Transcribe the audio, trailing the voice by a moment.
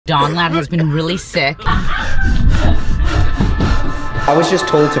Donlad has been really sick. I was just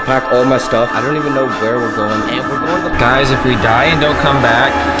told to pack all my stuff. I don't even know where we're going. And we're going to the... Guys, if we die and don't come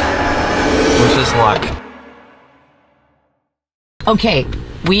back, wish us luck. Okay,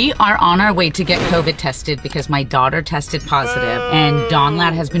 we are on our way to get COVID tested because my daughter tested positive and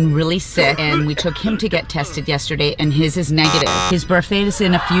Donlad has been really sick and we took him to get tested yesterday and his is negative. His birthday is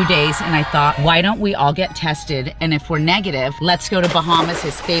in a few days and I thought, why don't we all get tested, and if we're negative, let's go to Bahamas,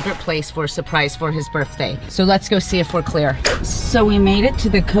 his favorite place, for a surprise for his birthday. So let's go see if we're clear. So we made it to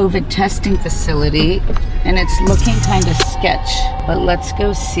the COVID testing facility and it's looking kind of sketch, but let's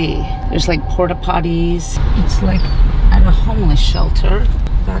go see. There's like porta potties. It's like at a homeless shelter.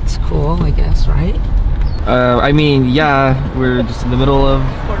 That's cool, I guess, right? I mean, yeah, we're just in the middle of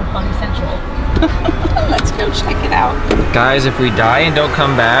Porta Potty Central. Let's go check it out. Guys, if we die and don't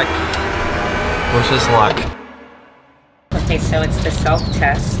come back, wish us luck. Okay, so it's the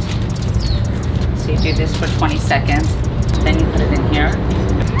self-test. So you do this for 20 seconds, then you put it in here.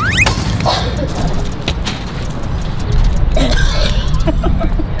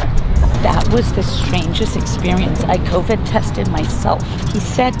 That was the strangest experience. I COVID tested myself. He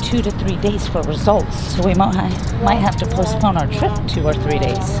said 2 to 3 days for results, so we might have to postpone our trip 2 or 3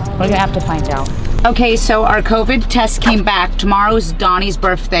 days. We're gonna have to find out. Okay, so our COVID test came back. Tomorrow's Donnie's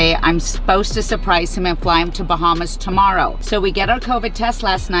birthday. I'm supposed to surprise him and fly him to Bahamas tomorrow. So we get our COVID test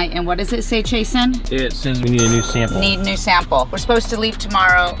last night, and what does it say, Jason? It says we need a new sample. Need new sample. We're supposed to leave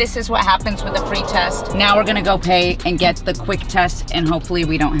tomorrow. This is what happens with a free test. Now we're gonna go pay and get the quick test, and hopefully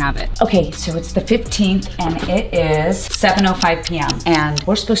we don't have it. Okay, so it's the 15th, and it is 7:05 p.m. And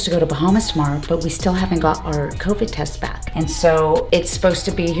we're supposed to go to Bahamas tomorrow, but we still haven't got our COVID test back. And so it's supposed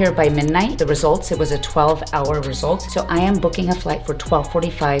to be here by midnight. The results, it was a 12-hour result. So I am booking a flight for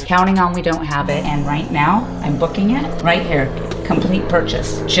 12:45, counting on we don't have it. And right now, I'm booking it right here. Complete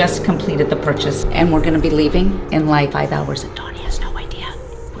purchase. Just completed the purchase. And we're gonna be leaving in like 5 hours, and Donnie has no idea.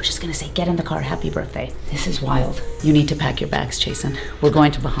 We're just gonna say, get in the car, happy birthday. This is wild. You need to pack your bags, Jason. We're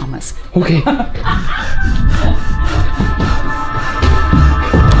going to Bahamas. Okay.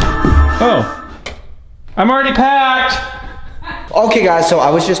 Oh, I'm already packed. Okay guys, so I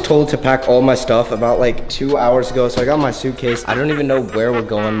was just told to pack all my stuff about like 2 hours ago. So I got my suitcase. I don't even know where we're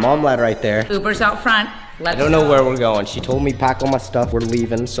going. Mom lad right there. Uber's out front. I don't know where we're going. She told me pack all my stuff. We're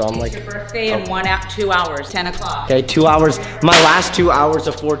leaving, so I'm like... It's your birthday in 2 hours, 10 o'clock. Okay, 2 hours. My last 2 hours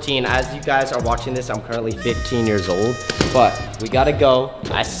of 14. As you guys are watching this, I'm currently 15 years old. But we gotta go.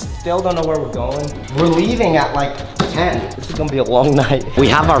 I still don't know where we're going. We're leaving at like 10. This is gonna be a long night. We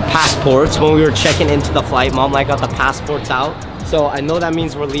have our passports. When we were checking into the flight, Mom like got the passports out. So I know that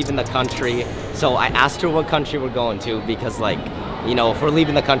means we're leaving the country. So I asked her what country we're going to because like, you know, if we're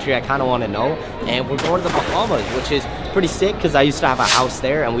leaving the country, I kind of want to know. And we're going to the Bahamas, which is pretty sick because I used to have a house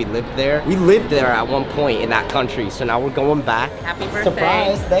there and we lived there. We lived there at one point in that country. So now we're going back. Happy birthday.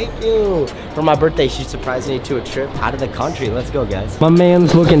 Surprise, thank you. For my birthday, she surprised me to a trip out of the country. Let's go, guys. My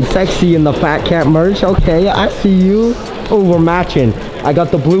man's looking sexy in the Fat Cat merch. Okay, I see you. Oh, we're matching. I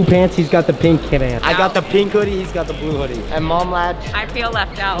got the blue pants, he's got the pink pants. I got the pink hoodie, he's got the blue hoodie. And Mom lad, I feel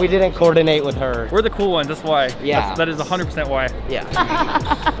left out. We didn't coordinate with her. We're the cool ones, that's why. Yeah. That is 100% why. Yeah.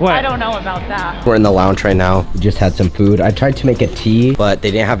 What? I don't know about that. We're in the lounge right now. We just had some food. I tried to make a tea, but they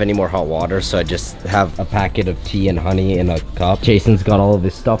didn't have any more hot water, so I just have a packet of tea and honey in a cup. Jason's got all of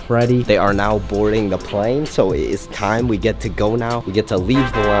his stuff ready. They are now boarding the plane, so it's time. We get to go now. We get to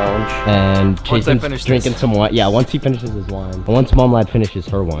leave the lounge. And Jason's drinking some wine. Yeah, once he finishes his wine. And once Mom lad finishes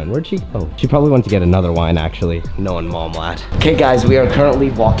her wine. Where'd she go? She probably went to get another wine, actually. Knowing Mom lad. Okay, guys, we are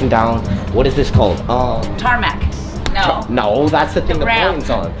currently walking down. What is this called? Tarmac. No. No, that's the thing the plane's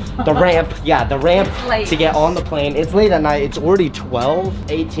on. The ramp, yeah, the ramp to get on the plane. It's late at night. It's already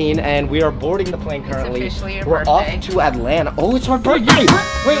 12:18, and we are boarding the plane currently. It's officially your We're birthday. off to Atlanta. Oh, it's our birthday.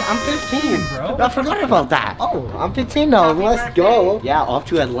 Wait, I'm 15, bro. I forgot about that. Oh, I'm 15 now. Let's go. Yeah, off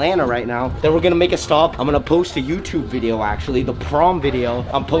to Atlanta right now. Then we're gonna make a stop. I'm gonna post a YouTube video, actually, the prom video.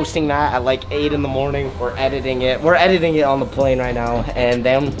 I'm posting that at like 8 in the morning. We're editing it. We're editing it on the plane right now, and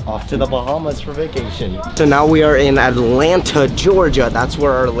then off to the Bahamas for vacation. So now we are in Atlanta, Georgia. That's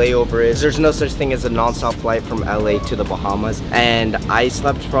where our layover is. There's no such thing as a non-stop flight from LA to the Bahamas, and I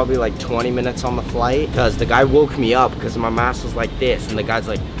slept probably like 20 minutes on the flight because the guy woke me up because my mask was like this, and the guy's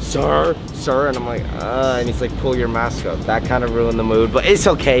like, sir, and I'm like, and he's like, pull your mask up. That kind of ruined the mood, but it's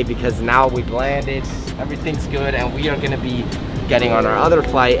okay because now we've landed, everything's good, and we are gonna be getting on our other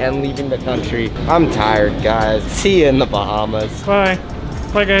flight and leaving the country. I'm tired, guys. See you in the Bahamas. Bye.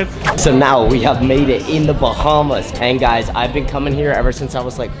 Bye guys. So now we have made it in the Bahamas. And guys, I've been coming here ever since I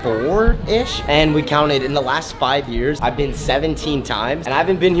was like 4-ish. And we counted in the last 5 years, I've been 17 times. And I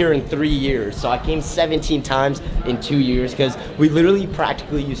haven't been here in 3 years. So I came 17 times in 2 years because we literally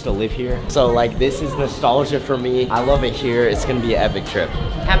practically used to live here. So like this is nostalgia for me. I love it here. It's gonna be an epic trip.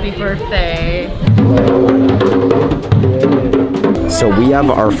 Happy birthday. So we have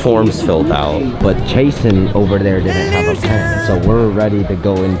our forms filled out, but Jason over there didn't have a pen. So we're ready to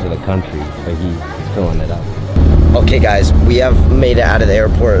go into the country, but he's filling it up. Okay guys, we have made it out of the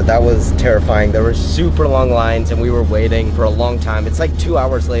airport. That was terrifying. There were super long lines and we were waiting for a long time. It's like 2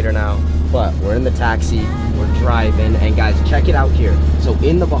 hours later now, but we're in the taxi, we're driving, and guys, check it out here. So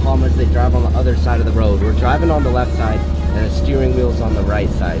in the Bahamas, they drive on the other side of the road. We're driving on the left side and the steering wheel's on the right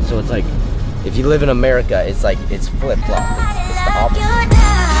side. So it's like, if you live in America, it's like, it's flip-flop. It's the opposite.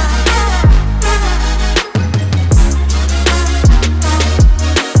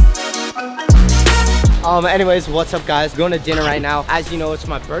 Anyways, what's up guys? Going to dinner right now. As you know, it's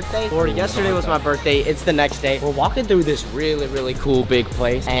my birthday, or yesterday was my birthday. It's the next day. We're walking through this really cool big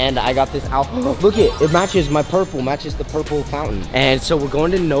place, and I got this out. Look it matches my purple, matches the purple fountain. And so we're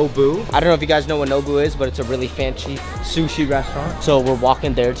going to Nobu. I don't know if you guys know what Nobu is, but it's a really fancy sushi restaurant. So we're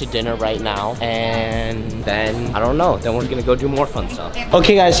walking there to dinner right now, and then I don't know, then we're gonna go do more fun stuff.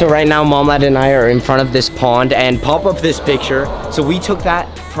 Okay guys, so right now Donlad and I are in front of this pond, and pop up this picture. So we took that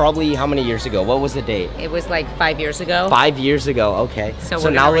probably how many years ago? What was the date? It was like 5 years ago. 5 years ago, okay. So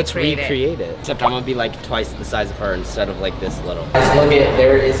now let's recreate it. Except I'm gonna be like twice the size of her instead of like this little. Guys, look at,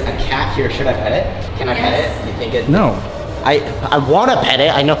 there is a cat here. Should I pet it? Can I pet it? You think it? No. I wanna pet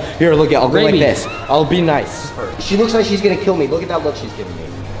it, I know. Here, look at, I'll go like this. I'll be nice. She looks like she's gonna kill me. Look at that look she's giving me.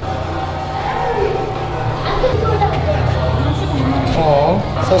 Oh,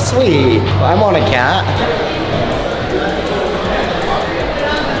 so sweet. I want a cat.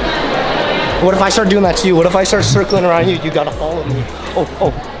 What if I start doing that to you? What if I start circling around you? You gotta follow me.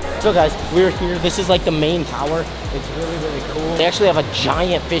 Oh. So guys, we're here. This is like the main tower. It's really cool. They actually have a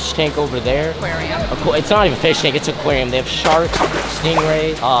giant fish tank over there. Aquarium. It's not even a fish tank, it's an aquarium. They have sharks,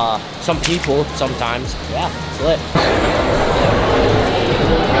 stingrays, some people sometimes. Yeah, it's lit.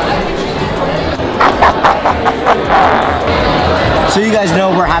 So you guys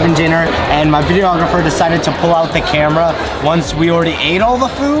know we're having dinner, and my videographer decided to pull out the camera once we already ate all the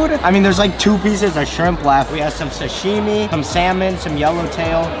food. I mean, there's like 2 pieces of shrimp left. We have some sashimi, some salmon, some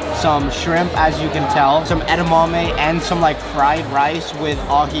yellowtail, some shrimp, as you can tell, some edamame, and some like fried rice with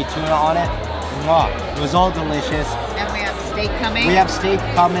ahi tuna on it. Mwah. It was all delicious. And we have steak coming. We have steak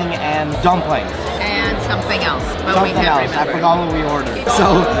coming and dumplings. And something else. But Something else. I forgot what we ordered.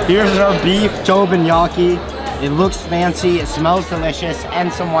 So here's our beef teppanyaki. It looks fancy, it smells delicious,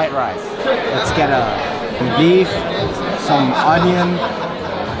 and some white rice. Let's get some beef, some onion,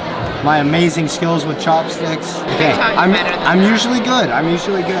 my amazing skills with chopsticks. Okay, I'm usually good.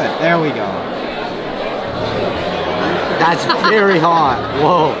 There we go. That's very hot.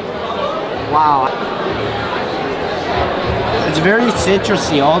 Whoa. Wow. It's very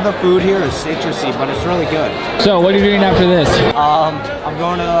citrusy. All the food here is citrusy, but it's really good. So what are you doing after this? I'm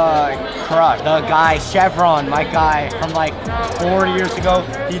going to Crush. The guy, Chevron, my guy from like 4 years ago,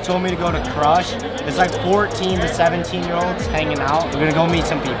 he told me to go to Crush. It's like 14 to 17-year-olds hanging out. We're gonna go meet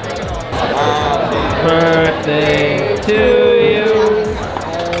some people. Happy birthday to you.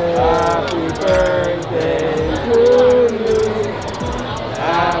 Happy birthday to you.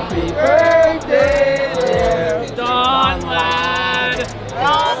 Happy birthday, dear Donlad.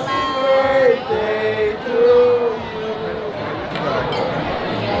 Happy birthday to you.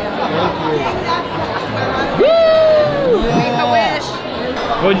 Woo! Make a wish.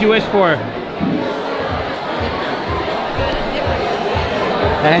 What'd you wish for?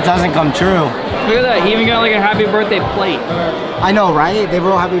 And it doesn't come true. Look at that, he even got like a happy birthday plate. I know, right? They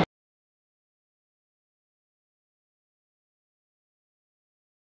wrote happy